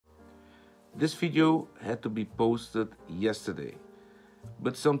This video had to be posted yesterday,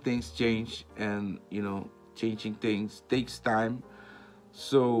 but some things change, and changing things takes time.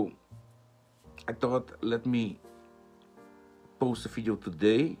 So I thought, let me post a video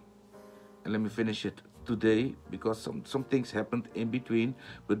today and let me finish it today, because some things happened in between.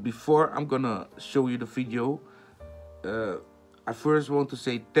 But before I'm gonna show you the video, I first want to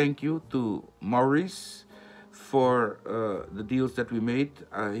say thank you to Mourice for the deals that we made.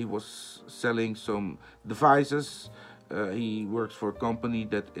 He was selling some devices. He works for a company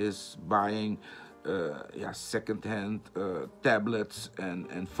that is buying second-hand tablets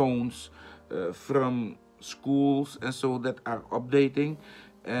and phones from schools and so that are updating,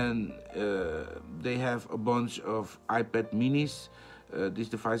 and they have a bunch of iPad minis. These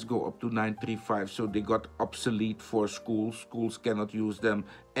devices go up to 935, so they got obsolete for schools. Schools cannot use them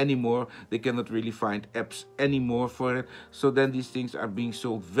anymore. They cannot really find apps anymore for it. So then these things are being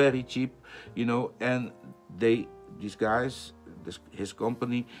sold very cheap, and these guys, his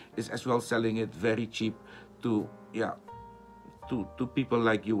company is as well selling it very cheap to people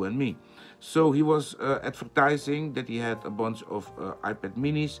like you and me. So he was advertising that he had a bunch of iPad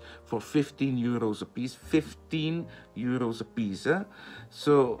minis for 15 euros a piece. 15 euros a piece.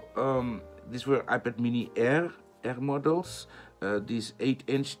 So these were iPad mini Air models. These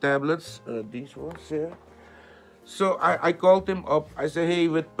 8-inch tablets. These ones here. So I called him up. I said, hey,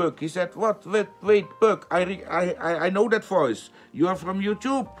 with Puck. He said, what? Wait, Puck. I know that voice. You are from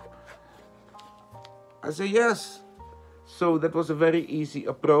YouTube. I said, yes. So that was a very easy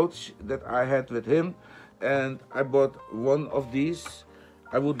approach that I had with him. And I bought one of these.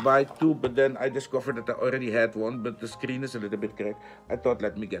 I would buy two, but then I discovered that I already had one, but the screen is a little bit cracked. I thought,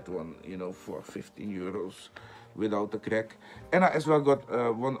 let me get one, for 15 euros without the crack. And I as well got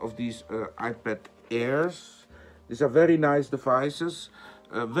one of these iPad Airs. These are very nice devices.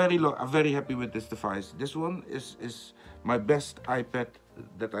 I'm very happy with this device. This one is my best iPad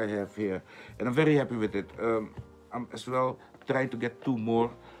that I have here, and I'm very happy with it. I'm as well trying to get two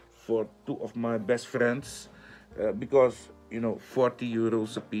more for two of my best friends, because 40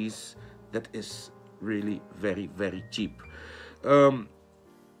 euros a piece, that is really very, very cheap. All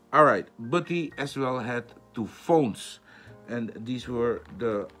right, but he as well had two phones, and these were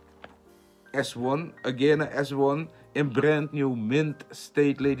the S1, again a S1 in brand new mint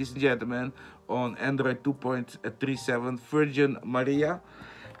state, ladies and gentlemen, on Android 2.37 Virgin Maria.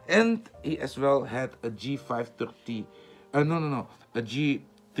 And he as well had a G530, a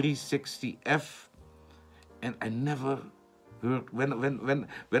G360F, and I never heard, when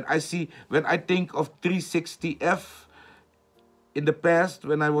I think of 360F in the past,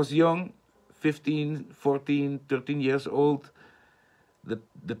 when I was young, 15, 14, 13 years old, the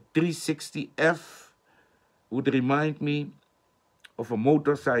 360F would remind me of a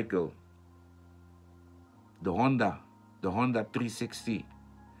motorcycle, the Honda 360.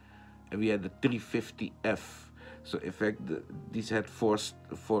 And we had the 350F. So in fact, these had four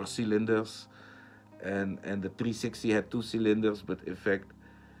cylinders, and the 360 had 2 cylinders. But in fact,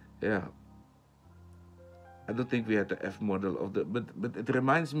 I don't think we had the F model of the. But it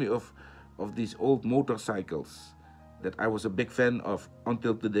reminds me of these old motorcycles that I was a big fan of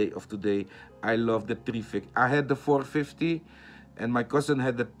until the day of today. I love the 350. I had the 450. And my cousin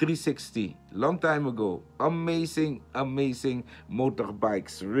had the 360 long time ago. Amazing, amazing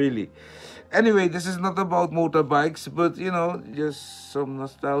motorbikes, really. Anyway, this is not about motorbikes, but just some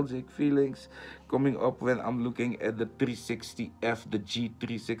nostalgic feelings coming up when I'm looking at the 360F, the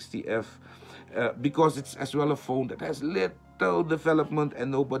G360F, because it's as well a phone that has little development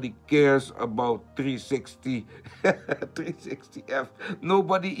and nobody cares about 360, 360F.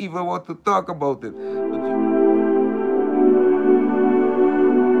 Nobody even wants to talk about it.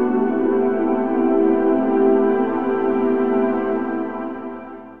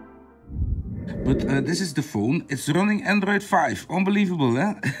 But this is the phone. It's running Android 5. Unbelievable,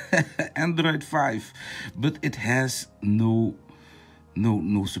 eh? Android 5. But it has no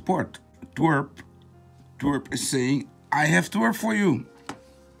support. Twrp is saying, I have Twrp for you.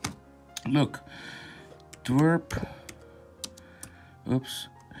 Look. Twrp. Oops.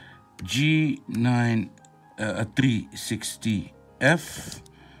 G360F.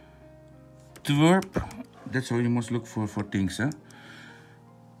 Twrp. That's how you must look for things, huh?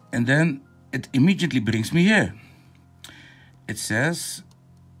 And then it immediately brings me here. It says,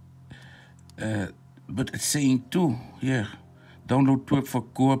 but it's saying too here, download Twrp for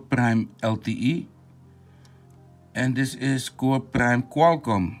Core Prime LTE. And this is Core Prime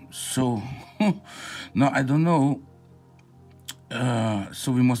Qualcomm. So, now I don't know.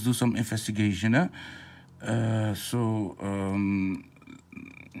 So we must do some investigation.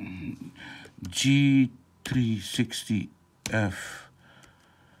 G360F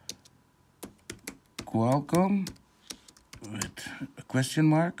Qualcomm with a question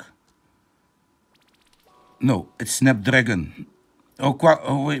mark. No, it's Snapdragon.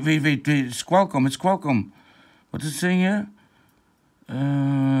 Oh, wait, it's Qualcomm, What is it saying here?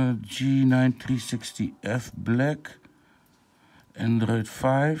 G9360F Black, Android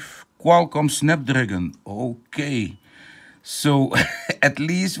 5, Qualcomm Snapdragon. Okay, so at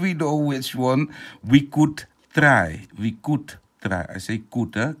least we know which one we could try. I say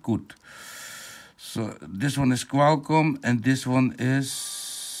could, huh? Could. So this one is Qualcomm, and this one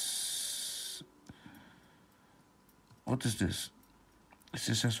is... What is this? Is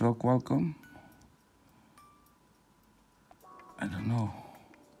this as well Qualcomm? I don't know.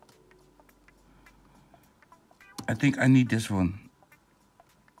 I think I need this one.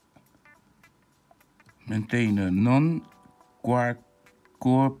 Maintain a non-Core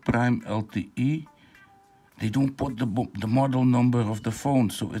Prime LTE. They don't put the model number of the phone,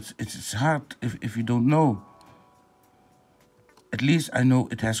 so it's hard if you don't know. At least I know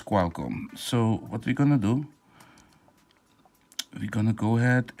it has Qualcomm. So what we're gonna do? We're gonna go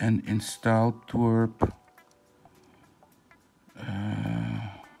ahead and install Twrp.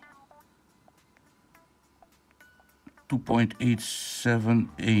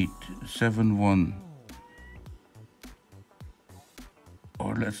 2.87871,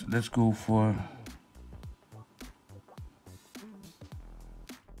 or let's go for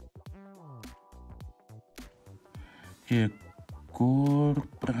here, Core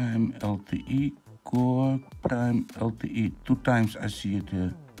Prime LTE, 2 times I see it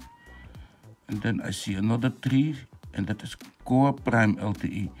here, and then I see another 3, and that is Core Prime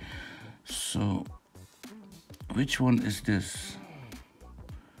LTE. So which one is this?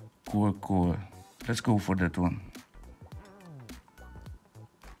 Core. Let's go for that one.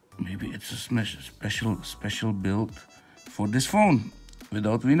 Maybe it's a special build for this phone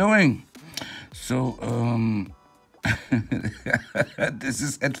without me knowing. So this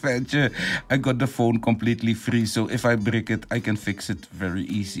is adventure. I got the phone completely free, so if I break it, I can fix it very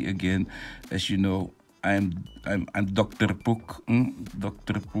easy again. As you know, I'm Dr. Pook,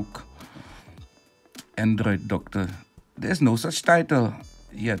 Dr. Pook, Android Doctor. There's no such title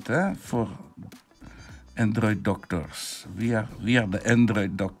yet, for Android doctors. We are the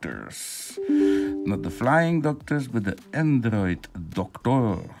Android doctors, not the flying doctors, but the Android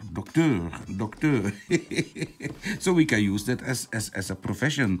doctor. So we can use that as a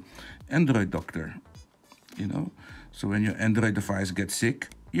profession, Android doctor. You know, so when your Android device gets sick,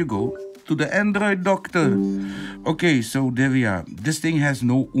 you go to the Android doctor. Okay, so there we are. This thing has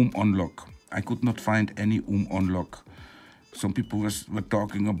no unlock. I could not find any unlock. Some people were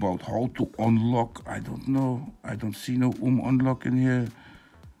talking about how to unlock. I don't know. I don't see no unlock in here.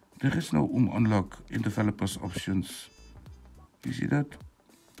 There is no unlock in developers options. You see that?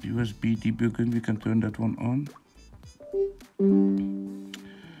 USB debugging, we can turn that one on.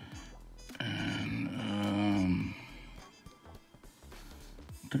 And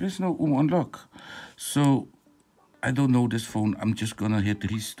there is no unlock. So I don't know this phone. I'm just gonna hit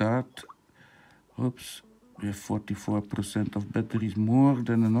restart. Oops. We have 44% of batteries, more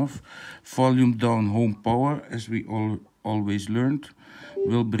than enough. Volume down, home power, as we always learned,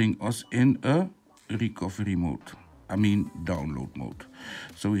 will bring us in a recovery mode. I mean download mode.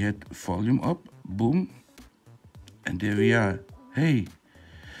 So we had volume up, boom, and there we are. Hey,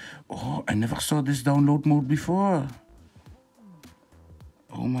 oh, I never saw this download mode before.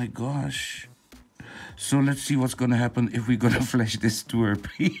 Oh my gosh. So let's see what's gonna happen if we're gonna flash this Twrp.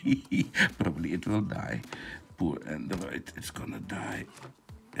 Probably it will die. Poor Android, it's gonna die.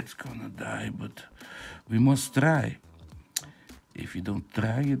 It's gonna die, but we must try. If you don't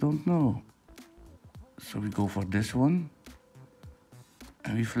try, you don't know. So we go for this one.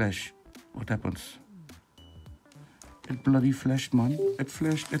 And we flash. What happens? It bloody flashed, man. It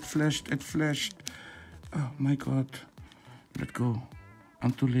flashed. Oh my God. Let go.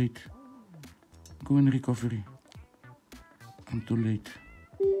 I'm too late. Go in recovery. I'm too late.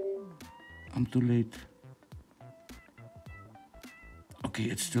 Okay,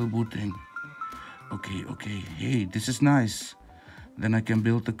 it's still booting. Okay. Hey, this is nice. Then I can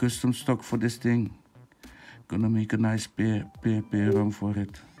build a custom stock for this thing. Gonna make a nice pair ROM for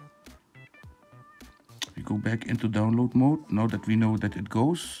it. We go back into download mode. Now that we know that it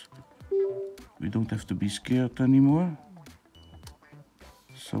goes, we don't have to be scared anymore.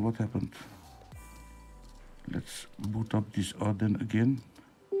 So what happened? Let's boot up this Auden again.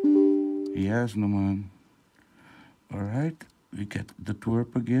 Yes, no man. Alright, we get the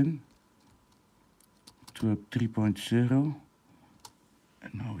Twrp again. Twrp 3.0.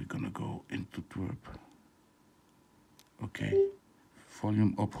 And now we're gonna go into Twrp. Okay,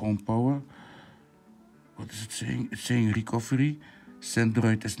 volume up, home power. What is it saying? It's saying recovery.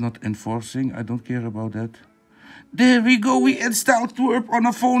 Sendroid is not enforcing. I don't care about that. There we go. We installed Twrp on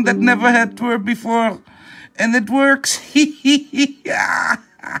a phone that never had Twrp before. And it works.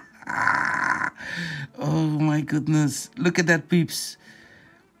 Oh my goodness. Look at that, peeps.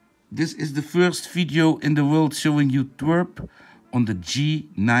 This is the first video in the world showing you Twrp on the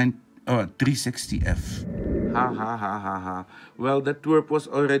G360F. Ha ha ha ha ha. Well, that Twrp was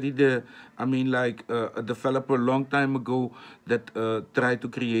already a developer long time ago that tried to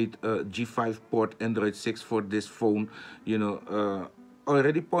create a G5 port Android 6 for this phone. You know,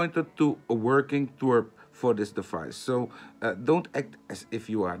 already pointed to a working Twrp for this device. So don't act as if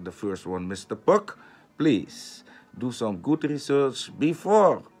you are the first one, Mr. Puck. Please do some good research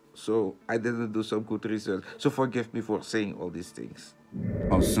before. So I didn't do some good research. So forgive me for saying all these things.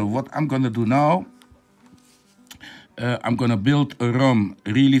 So what I'm gonna do now, I'm gonna build a ROM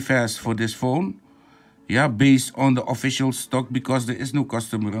really fast for this phone. Yeah, based on the official stock, because there is no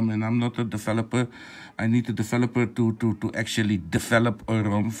custom ROM and I'm not a developer. I need a developer to actually develop a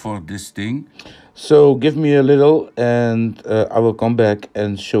ROM for this thing. So give me a little and I will come back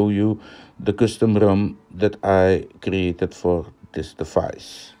and show you the custom ROM that I created for this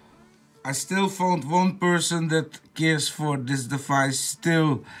device. I still found one person that cares for this device.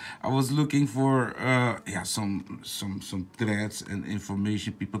 Still, I was looking for some threads and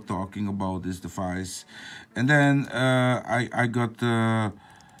information, people talking about this device, and then I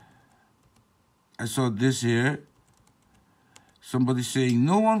saw this here. Somebody saying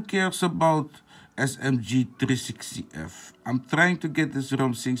no one cares about G360F. I'm trying to get this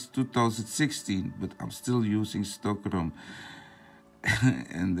ROM since 2016, but I'm still using stock ROM.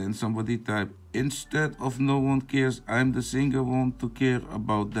 And then somebody typed, instead of no one cares, I'm the single one to care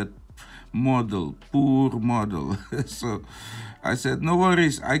about that model, poor model. So I said, no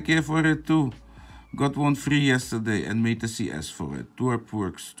worries, I care for it too. Got one free yesterday and made a CS for it. Twrp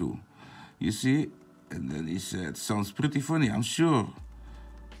works too. You see? And then he said, sounds pretty funny, I'm sure.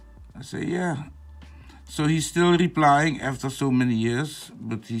 I say, yeah. So he's still replying after so many years,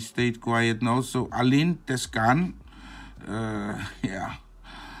 but he stayed quiet now. So Aline Tescan, yeah,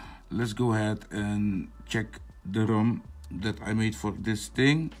 let's go ahead and check the ROM that I made for this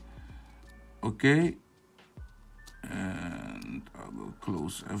thing. Okay, and I will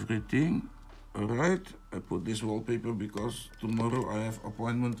close everything. All right, I put this wallpaper because tomorrow I have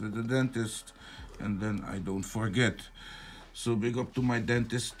appointment with the dentist and then I don't forget. So big up to my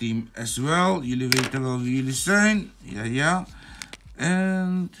dentist team as well. Jullie weten wel wie jullie zijn. Ja.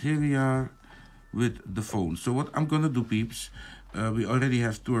 And here we are with the phone. So what I'm gonna do, peeps, we already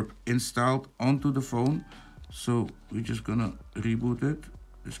have Twrp installed onto the phone, so we're just gonna reboot it.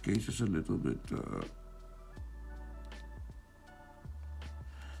 This case is a little bit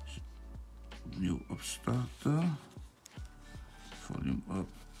new upstarter, volume up,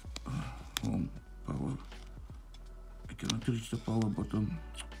 home power. I cannot reach the power button.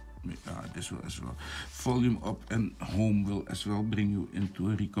 This will as well. Volume up and home will as well bring you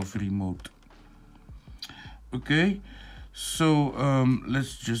into a recovery mode. Okay, so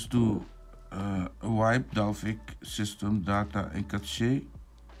let's just do a wipe, Dalvik, system, data, and cache.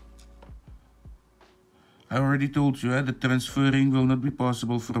 I already told you the transferring will not be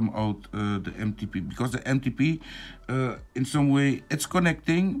possible from out the MTP, because the MTP, in some way, it's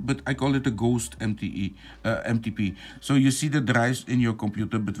connecting, but I call it a ghost MTP. So you see the drives in your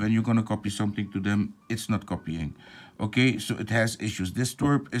computer, but when you're gonna copy something to them, it's not copying. Okay, so it has issues. This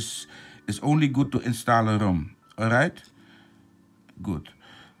Twrp is only good to install a ROM. All right, good.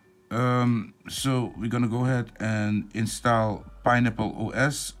 So we're gonna go ahead and install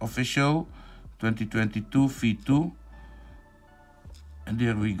PineappleOS official 2022 v2, and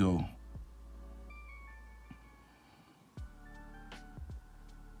there we go.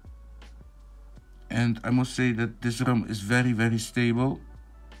 And I must say that this ROM is very, very stable,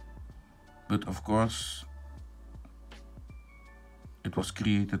 but of course it was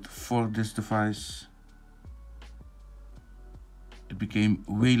created for this device. It became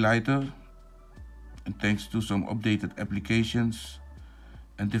way lighter, and thanks to some updated applications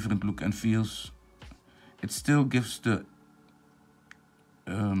and different look and feels, it still gives the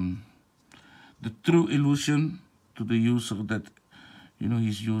true illusion to the user that, you know,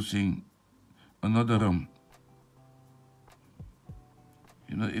 he's using another ROM.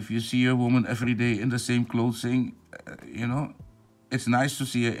 You know, if you see a woman every day in the same clothing, you know, it's nice to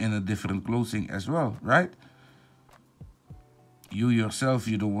see her in a different clothing as well, right? You yourself,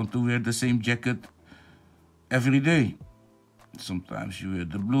 you don't want to wear the same jacket every day. Sometimes you wear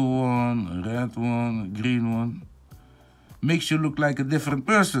the blue one, a red one, a green one. Makes you look like a different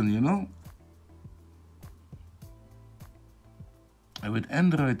person, you know? And with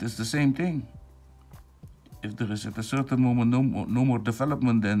Android, it's the same thing. If there is at a certain moment no more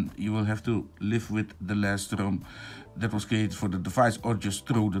development, then you will have to live with the last ROM that was created for the device, or just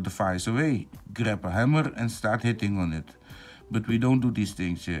throw the device away. Grab a hammer and start hitting on it. But we don't do these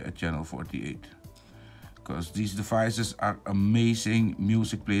things here at Channel 48. Because these devices are amazing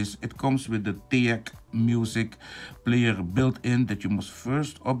music players. It comes with the Teac music player built in that you must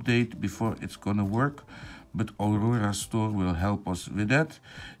first update before it's gonna work. But Aurora store will help us with that.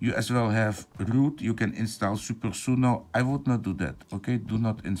 You as well have root. You can install super soon. Now, I would not do that, okay? Do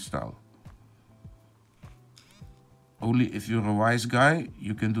not install. Only if you're a wise guy,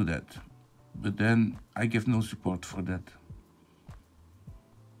 you can do that. But then I give no support for that.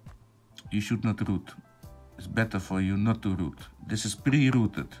 You should not root. It's better for you not to root. This is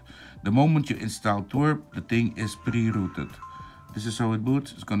pre-rooted. The moment you install Twrp, the thing is pre-rooted. This is how it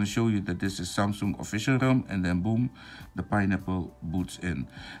boots. It's gonna show you that this is Samsung official ROM, and then boom, the Pineapple boots in.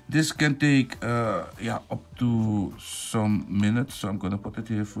 This can take yeah, up to some minutes. So I'm gonna put it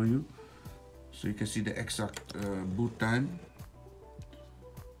here for you, so you can see the exact boot time.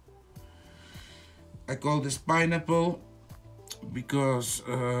 I call this Pineapple because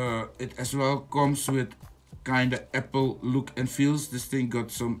it as well comes with kind of Apple look and feels. This thing got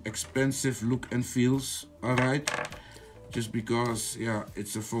some expensive look and feels, all right? Just because, yeah,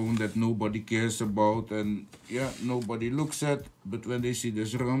 it's a phone that nobody cares about and, yeah, nobody looks at. But when they see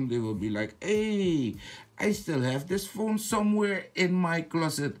this ROM, they will be like, hey, I still have this phone somewhere in my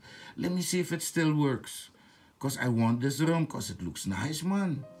closet. Let me see if it still works. Because I want this ROM because it looks nice,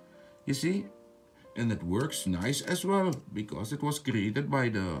 man. You see? And it works nice as well because it was created by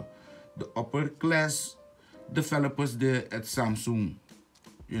the upper class developers there at Samsung.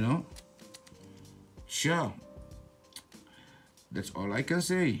 You know? Sure. That's all I can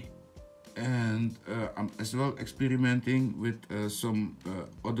say. And I'm as well experimenting with some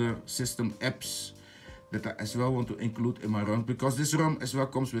other system apps that I as well want to include in my ROM, because this ROM as well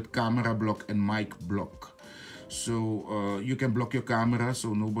comes with camera block and mic block. So you can block your camera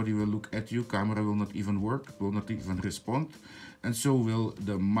so nobody will look at you. Camera will not even work, will not even respond. And so will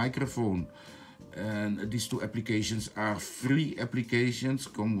the microphone. And these two applications are free applications,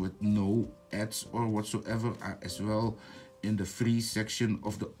 come with no ads or whatsoever, are as well in the free section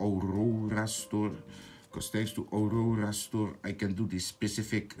of the Aurora store. Because thanks to Aurora store, I can do these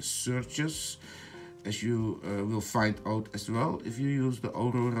specific searches, as you will find out as well if you use the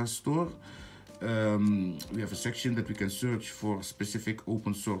Aurora store. We have a section that we can search for specific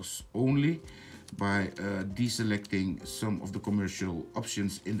open source only by deselecting some of the commercial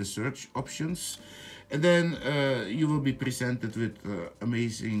options in the search options. And then you will be presented with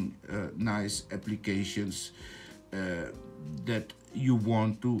amazing, nice applications that you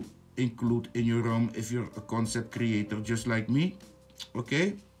want to include in your ROM if you're a concept creator just like me.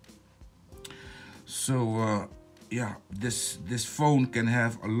 Okay, so yeah, this phone can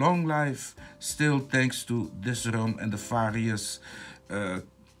have a long life still thanks to this ROM and the various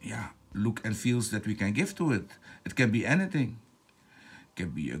yeah, look and feels that we can give to it. It can be anything. It can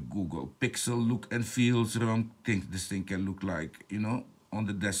be a Google Pixel look and feels ROM. This thing can look like, you know, on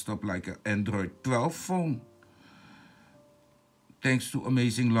the desktop like an Android 12 phone. Thanks to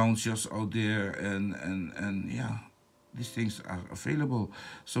amazing launchers out there, and yeah, these things are available.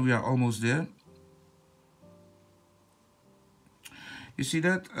 So we are almost there. You see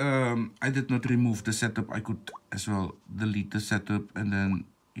that? I did not remove the setup. I could as well delete the setup, and then,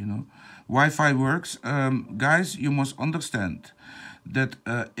 you know, Wi-Fi works. Guys, you must understand that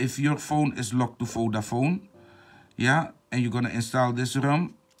if your phone is locked to Vodafone, yeah, and you're gonna install this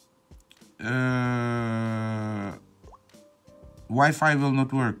ROM, Wi-Fi will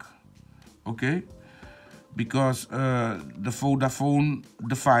not work, okay? Because the Vodafone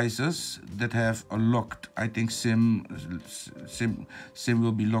devices that have a locked, I think SIM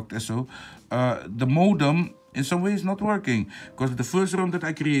will be locked as so. The modem in some way is not working, because the first ROM that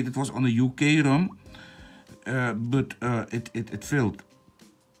I created was on a UK ROM, but it failed.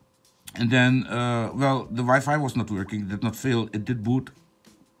 And then, well, the Wi-Fi was not working. It did not fail. It did boot,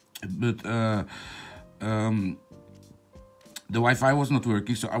 but the Wi-Fi was not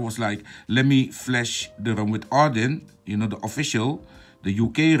working, so I was like, let me flash the ROM with Audin, you know, the official, the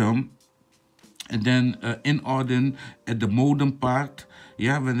UK ROM. And then in Audin, at the modem part,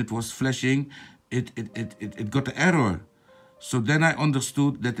 yeah, when it was flashing, it got an error. So then I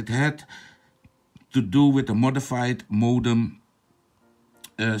understood that it had to do with a modified modem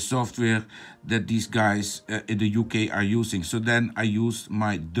software that these guys in the UK are using. So then I used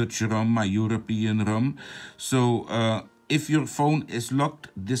my Dutch ROM, my European ROM. So if your phone is locked,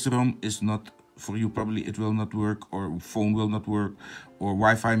 this ROM is not for you. Probably it will not work, or phone will not work, or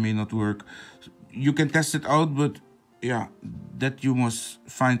Wi-Fi may not work. You can test it out, but yeah, that you must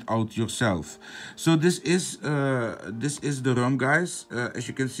find out yourself. So this is the ROM, guys. As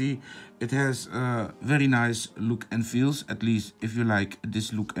you can see, it has very nice look and feels, at least if you like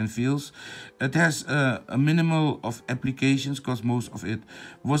this look and feels. It has a minimal of applications because most of it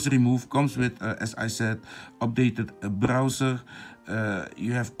was removed. Comes with, as I said, updated browser.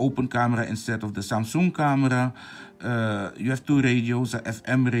 You have open camera instead of the Samsung camera. You have 2 radios, a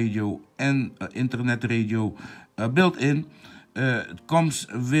FM radio and internet radio built in. It comes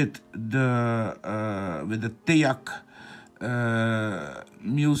with the Teac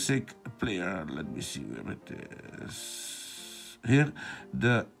music player. Let me see where it is. Here,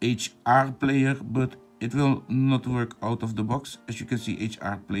 the HR player, but it will not work out of the box. As you can see,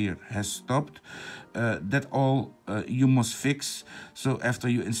 HR player has stopped. That all you must fix. So after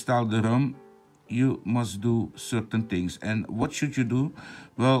you install the ROM, you must do certain things. And what should you do?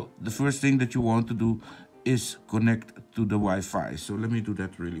 Well, the first thing that you want to do is connect to the Wi-Fi. So let me do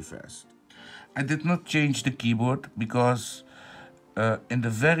that really fast. I did not change the keyboard because in the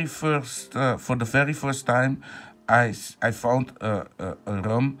very first, for the very first time, I found a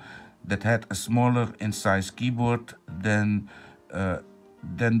ROM that had a smaller in size keyboard than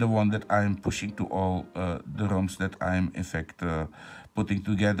the one that I'm pushing to all the ROMs that I'm in fact putting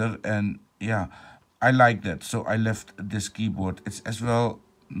together. And yeah, I like that, so I left this keyboard. It's as well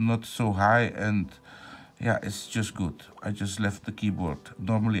not so high, and yeah, it's just good. I just left the keyboard.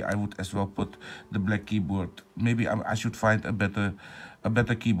 Normally I would as well put the black keyboard. Maybe I should find a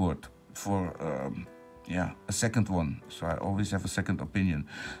better keyboard for yeah, a second one. So I always have a second opinion.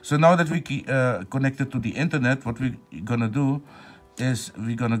 So now that we connected to the internet, what we're gonna do is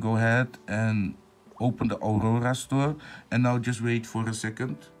we're gonna go ahead and open the Aurora store. And now just wait for a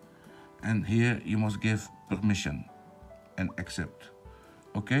second. And here you must give permission and accept.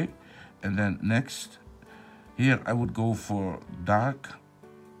 Okay, and then next. Here I would go for dark.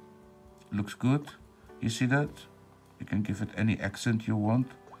 Looks good. You see that? You can give it any accent you want.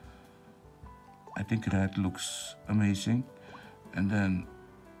 I think red looks amazing. And then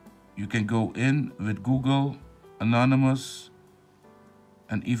you can go in with Google, anonymous,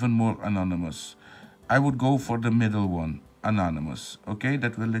 and even more anonymous. I would go for the middle one, anonymous. Okay,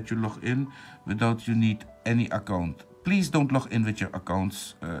 that will let you log in without you need any account. Please don't log in with your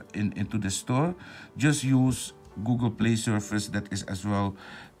accounts into the store. Just use Google Play service that is as well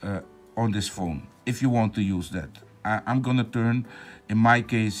on this phone, if you want to use that. I'm gonna turn, in my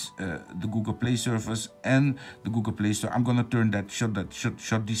case, the Google Play service and the Google Play Store. I'm gonna turn that,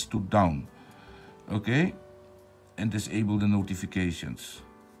 shut these two down, okay, and disable the notifications.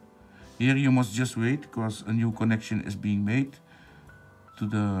 Here you must just wait because a new connection is being made to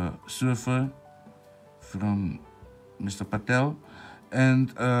the server from Mr. Patel.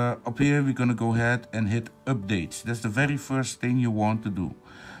 And up here we're gonna go ahead and hit updates. That's the very first thing you want to do.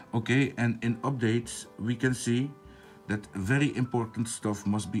 Okay, and in updates we can see that very important stuff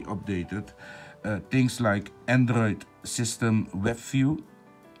must be updated. Things like Android system web view,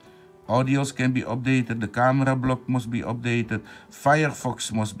 Audials can be updated, the camera block must be updated,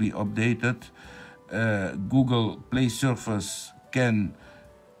 Firefox must be updated, Google Play service can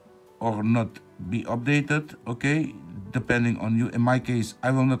or not be updated, okay, depending on you. In my case,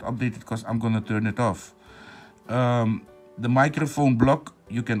 I will not update it because I'm gonna turn it off. The microphone block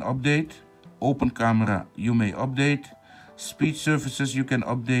you can update, open camera you may update, speech services you can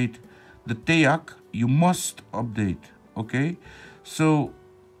update, the Teac you must update, okay. So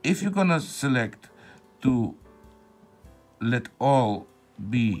if you're gonna select to let all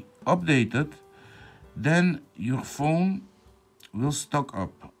be updated, then your phone will stock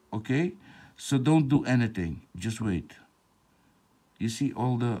up, okay. So don't do anything, just wait. You see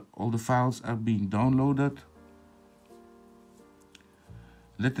all the files are being downloaded.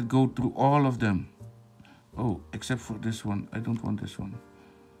 Let it go through all of them. Oh, except for this one. I don't want this one.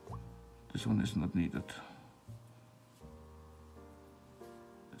 This one is not needed.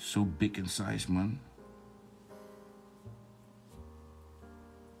 It's so big in size, man.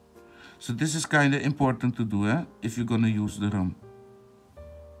 So this is kind of important to do, if you're gonna use the ROM.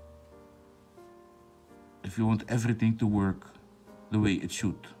 If you want everything to work the way it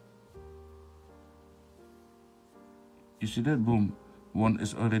should. You see that? Boom. One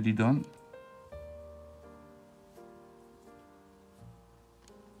is already done.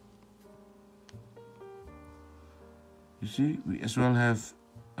 You see, we as well have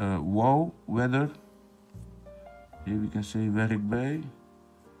wow weather. Here we can say werk bij,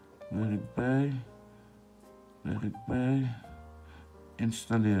 werk bij, werk bij,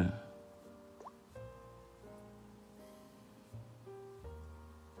 installeer.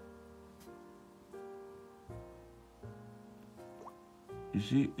 You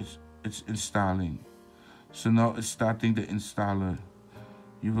see, it's installing. So now it's starting the installer.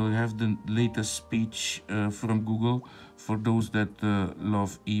 You will have the latest speech from Google for those that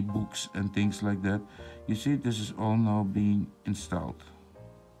love ebooks and things like that. You see, this is all now being installed.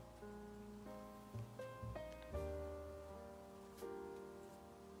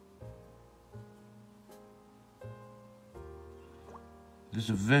 This is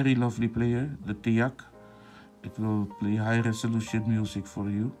a very lovely player, the Teac. It will play high resolution music for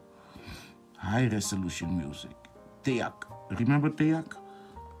you. High resolution music. Teac. Remember Teac?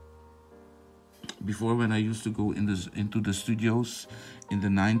 Before, when I used to go into the studios in the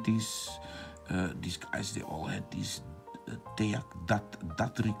 90s, these guys, they all had these Teac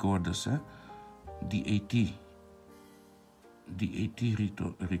DAT recorders, DAT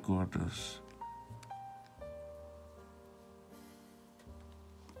recorders.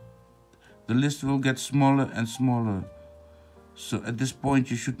 The list will get smaller and smaller. So at this point,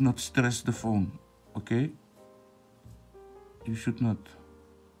 you should not stress the phone, okay? You should not.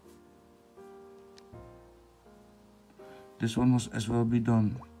 This one must as well be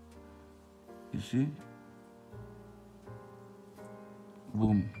done. You see?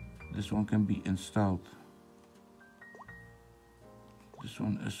 Boom. This one can be installed. This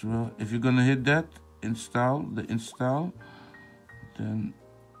one as well. If you're gonna hit that, install, then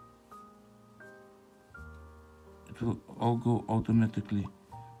it will all go automatically.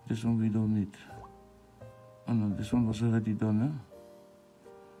 This one we don't need. Oh no, this one was already done, huh?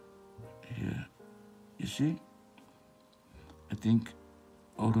 Here. You see? I think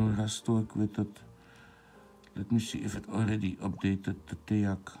Aurora stored with it. Let me see if it already updated the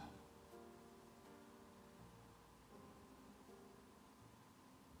Teac.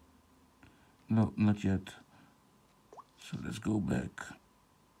 No, not yet. So let's go back.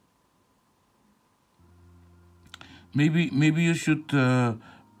 Maybe you should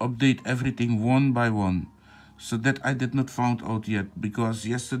update everything one by one. So that I did not found out yet, because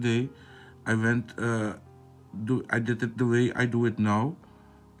yesterday I went. I did it the way I do it now,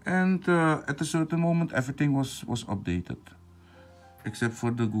 and at a certain moment everything was updated, except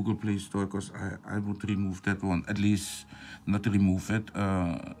for the Google Play Store, because I would remove that one, at least not remove it,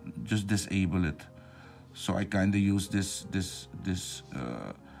 just disable it. So I kind of use this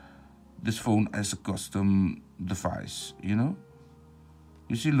phone as a custom device, you know.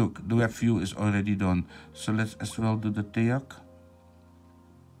 You see, look, the web view is already done. So let's as well do the Teac.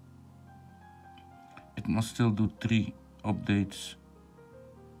 It must still do 3 updates.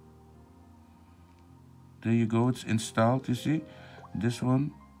 There you go, it's installed, you see? This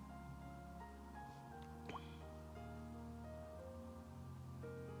one.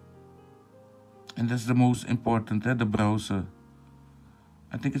 And that's the most important, the browser.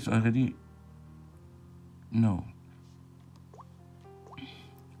 I think it's already... No.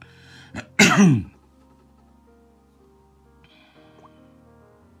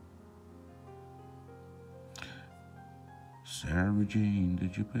 Sarah Jane,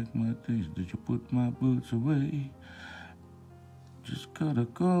 did you pack my things? Did you put my boots away? Just got a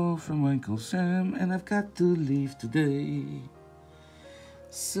call from Uncle Sam and I've got to leave today.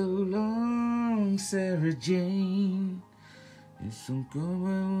 So long, Sarah Jane. It's some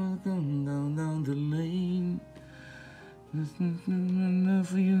going down the lane. There's nothing enough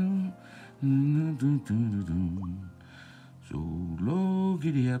for you. So low,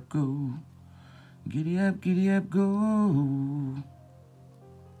 giddy up, go. Giddy up, go.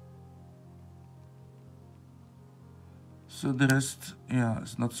 So the rest, yeah,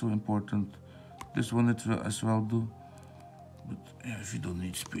 it's not so important. This one it will as well do. But yeah, if you don't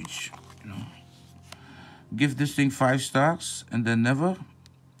need speech, you know. Give this thing 5 stars and then never.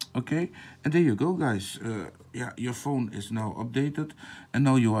 Okay, and there you go, guys. Yeah, your phone is now updated, and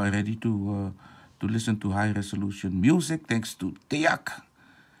now you are ready to listen to high resolution music thanks to Teac.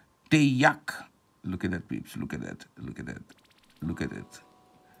 Teac. Look at that, peeps. Look at that. Look at that. Look at it.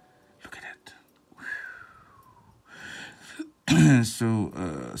 Look at it. So,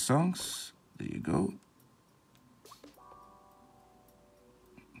 songs. There you go.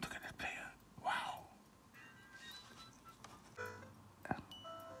 Look at that player. Wow.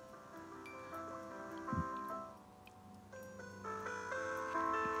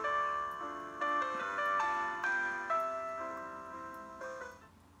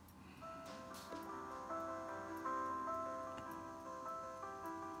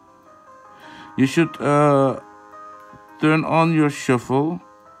 You should turn on your shuffle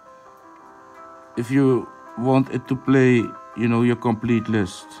if you want it to play, you know, your complete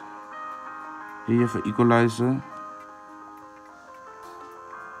list. Here you have an equalizer.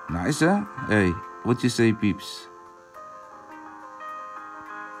 Nice, huh? Hey, what you say, peeps?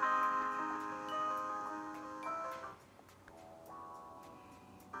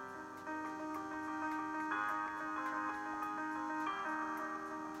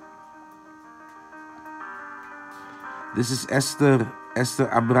 This is Esther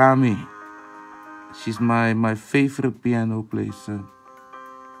Abrami. She's my favorite piano player.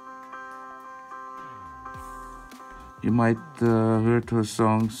 You might heard her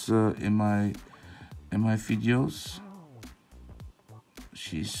songs in my videos.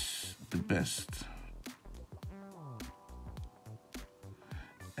 She's the best.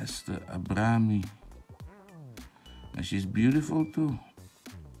 Esther Abrami. And she's beautiful too.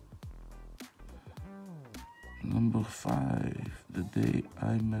 Number 5, the day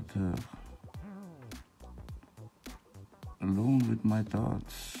I met her. Alone with my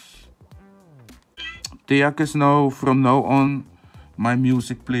thoughts. Teac is now, from now on, my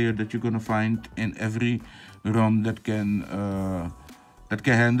music player that you're gonna find in every ROM that can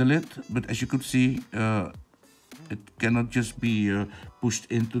handle it. But as you could see, it cannot just be pushed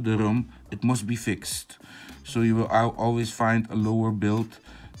into the ROM. It must be fixed. So you will always find a lower build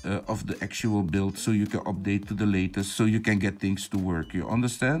of the actual build, so you can update to the latest, so you can get things to work. You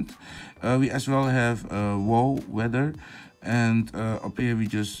understand? We as well have WoW weather, and up here we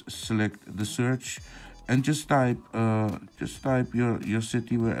just select the search and just type your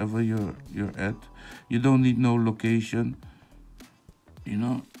city wherever you're at. You don't need no location. You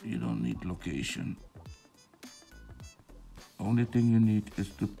know, you don't need location. Only thing you need is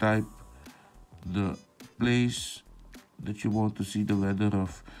to type the place that you want to see the weather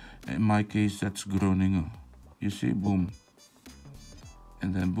of. In my case, that's Groningen. You see, boom.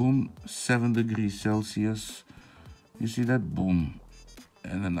 And then boom, 7 degrees Celsius. You see that? Boom.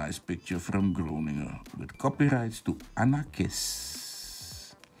 And a nice picture from Groningen with copyrights to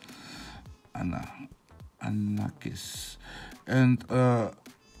Anakis. Anakis. And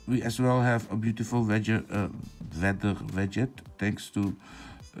we as well have a beautiful weather widget, thanks to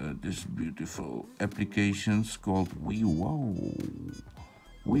this beautiful applications called WeWow.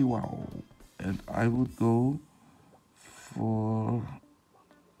 And I would go for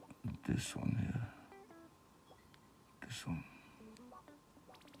this one here. This one.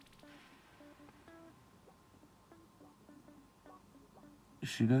 You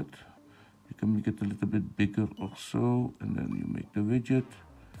see that? You can make it a little bit bigger or so, and then you make the widget.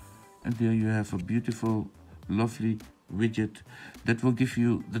 And there you have a beautiful, lovely widget that will give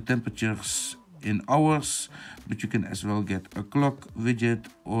you the temperatures in hours, but you can as well get a clock widget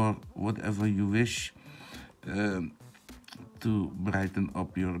or whatever you wish to brighten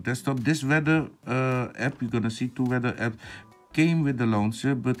up your desktop. This weather app, you're gonna see 2 weather apps, came with the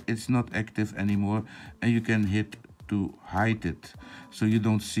launcher, but it's not active anymore, and you can hit to hide it so you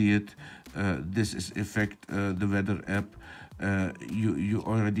don't see it. This is effect the weather app. You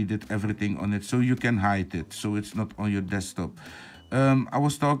already did everything on it, so you can hide it, so it's not on your desktop. I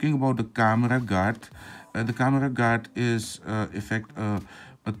was talking about the camera guard. The camera guard is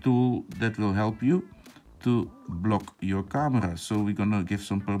a tool that will help you to block your camera. So we're gonna give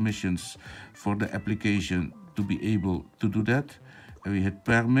some permissions for the application to be able to do that. And we hit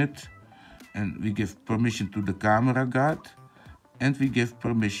permit, and we give permission to the camera guard, and we give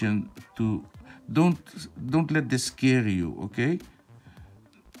permission to don't let this scare you, okay?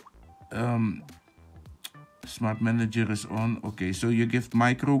 Smart manager is on. Okay, so you give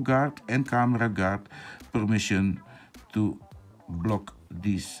micro guard and camera guard permission to block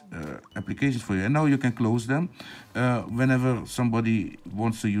these applications for you, and now you can close them whenever somebody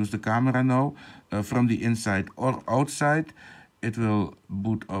wants to use the camera now from the inside or outside. It will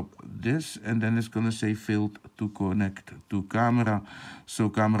boot up this, and then it's gonna say failed to connect to camera, so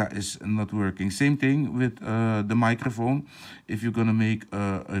camera is not working. Same thing with the microphone. If you're gonna make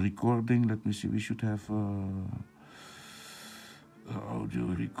a recording, let me see, we should have audio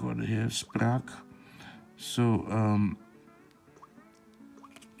recorder here, spraak. So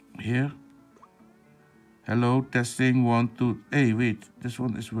here, hello, testing 1 2. Hey, wait, this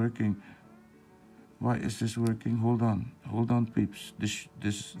one is working. Why is this working? Hold on, peeps.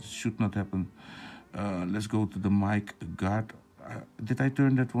 This should not happen. Let's go to the mic guard. Did I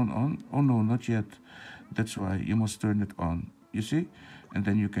turn that one on? Oh no, not yet. That's why you must turn it on. You see? And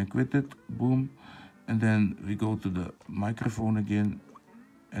then you can quit it. Boom. And then we go to the microphone again,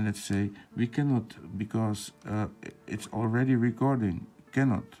 and let's say we cannot because it's already recording.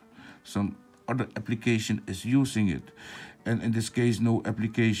 Cannot. Some other application is using it. And in this case, no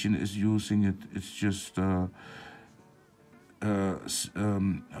application is using it. It's just how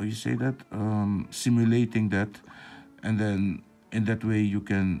you say that, simulating that, and then in that way you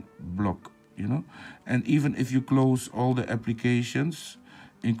can block, you know. And even if you close all the applications,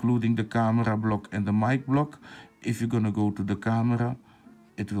 including the camera block and the mic block, if you're gonna go to the camera,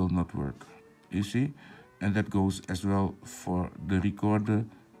 it will not work, you see. And that goes as well for the recorder,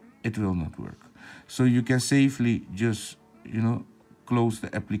 it will not work. So you can safely just, you know, close the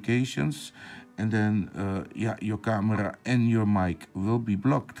applications, and then yeah, your camera and your mic will be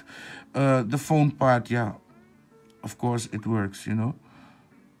blocked. The phone part, yeah, of course it works, you know.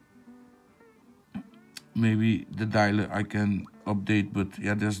 Maybe the dialer I can update, but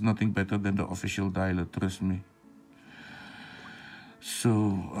yeah, there's nothing better than the official dialer, trust me. So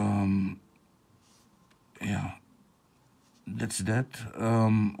yeah, that's that.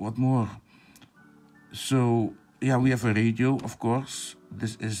 What more? So yeah, we have a radio, of course.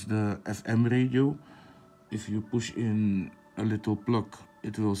 This is the FM radio. If you push in a little plug,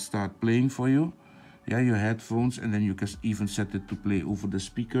 it will start playing for you. Yeah, your headphones, and then you can even set it to play over the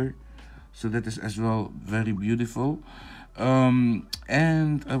speaker. So that is as well very beautiful. And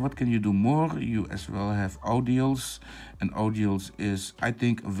what can you do more? You as well have Audials, and Audials is, I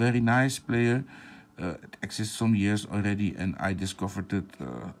think, a very nice player. It exists some years already, and I discovered it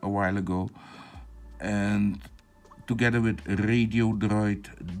a while ago. And together with Radio Droid,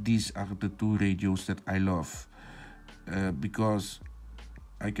 these are the two radios that I love, because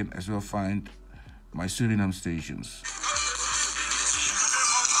I can as well find my Suriname stations.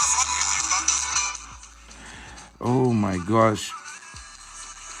 Oh my gosh.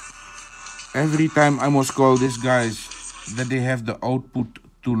 Every time I must call these guys that they have the output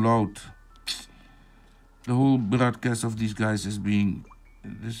too loud. The whole broadcast of these guys is being...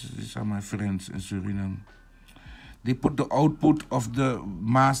 These are my friends in Suriname. They put the output of the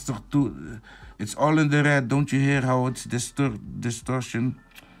master to... It's all in the red. Don't you hear how it's distortion?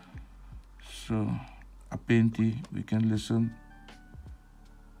 So, Apenti, we can listen.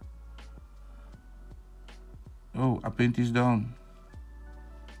 Oh, Apenti is down.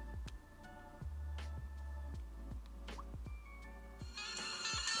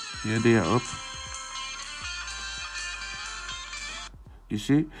 Here they are up. You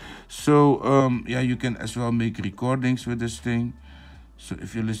see? So, yeah, you can as well make recordings with this thing. So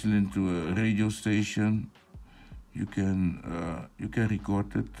if you're listening to a radio station, you can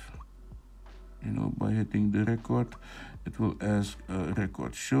record it, you know, by hitting the record. It will ask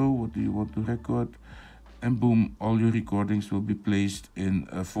record show, what do you want to record? And boom, all your recordings will be placed in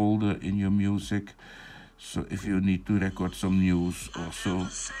a folder in your music. So if you need to record some news or so,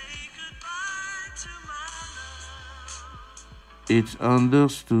 it's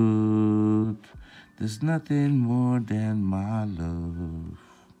understood. There's nothing more than my love.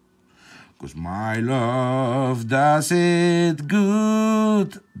 'Cause my love does it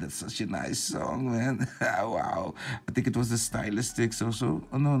good. That's such a nice song, man. Wow. I think it was the Stylistics or so.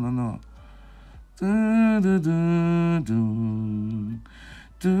 Oh, no, no, no. Do, do, do, do.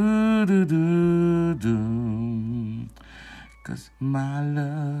 Do, do, do, do. 'Cause my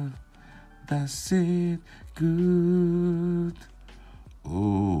love does it good.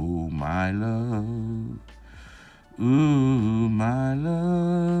 Oh, my love. Ooh, my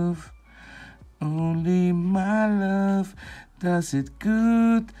love. Only my love does it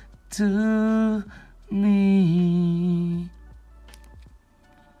good to me.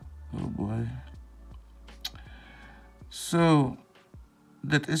 Oh boy. So,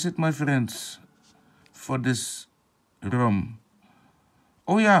 that is it, my friends, for this ROM.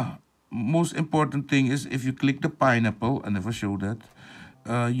 Oh yeah, most important thing is if you click the pineapple, I never showed that,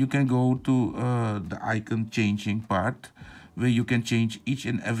 you can go to the icon changing part, where you can change each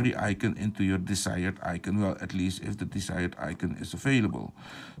and every icon into your desired icon. Well, at least if the desired icon is available.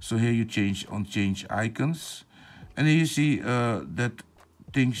 So here you change icons, and then you see that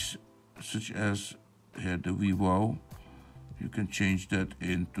things such as here the WeWow, you can change that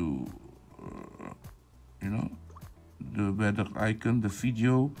into you know, the weather icon, the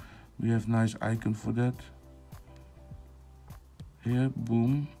video. We have nice icon for that. Here,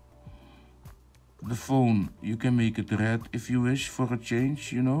 boom. The phone, you can make it red if you wish for a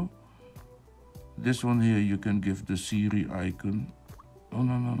change, you know. This one here, you can give the Siri icon. Oh,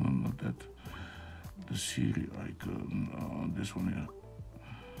 no, no, no, not that. The Siri icon, this one here.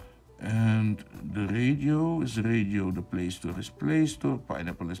 And the radio is radio, the Play Store is Play Store,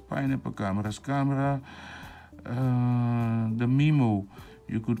 Pineapple is Pineapple, camera is camera. The Memo,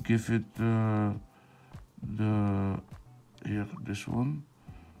 you could give it here, this one.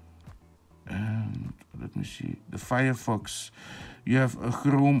 And let me see, the Firefox. You have a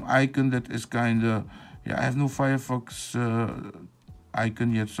Chrome icon that is kind of, yeah, I have no Firefox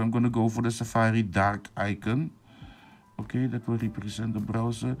icon yet, so I'm going to go for the Safari dark icon. Okay, that will represent the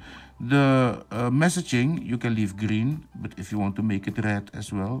browser. The messaging, you can leave green, but if you want to make it red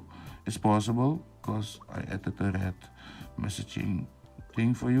as well, it's possible, because I added a red messaging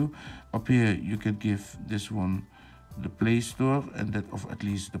thing for you. Up here, you can give this one the Play Store, and that of at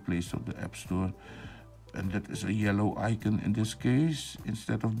least the Play Store, the App Store. And that is a yellow icon in this case,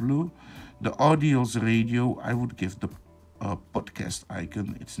 instead of blue. The Audials radio, I would give the podcast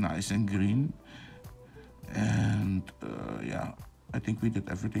icon. It's nice and green. And yeah, I think we did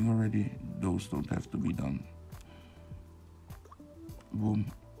everything already. Those don't have to be done. Boom.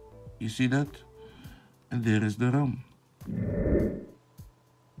 You see that? And there is the ROM.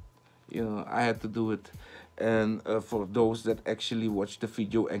 You know, I had to do it. And for those that actually watched the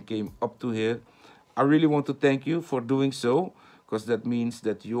video and came up to here, I really want to thank you for doing so, because that means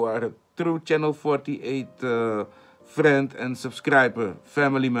that you are a true Channel 48 friend and subscriber,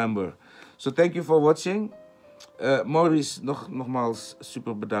 family member. So thank you for watching. Maurice, nogmaals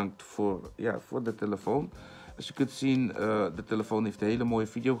super bedankt voor de telefoon. Als je kunt zien, de telefoon heeft een hele mooie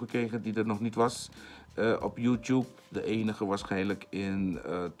video gekregen die er nog niet was op YouTube. De enige waarschijnlijk in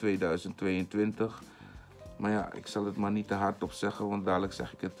 2022. Maar ja, ik zal het maar niet te hard op zeggen, want dadelijk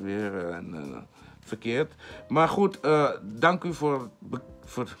zeg ik het weer verkeerd. Maar goed, dank u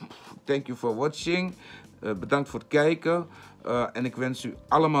thank you for watching. Bedankt voor het kijken. En ik wens u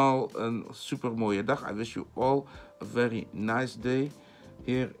allemaal een super mooie dag. I wish you all a very nice day.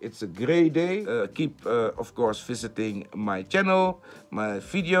 Here it's a great day. Keep of course visiting my channel, my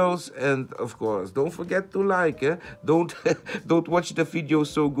videos, and of course don't forget to like. Don't watch the video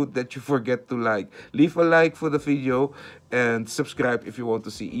so good that you forget to like. Leave a like for the video and subscribe if you want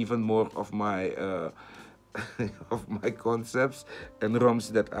to see even more of my of my concepts and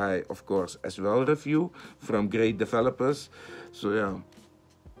ROMs that I of course as well review from great developers. So yeah,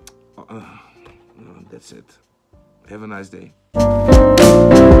 that's it. Have a nice day.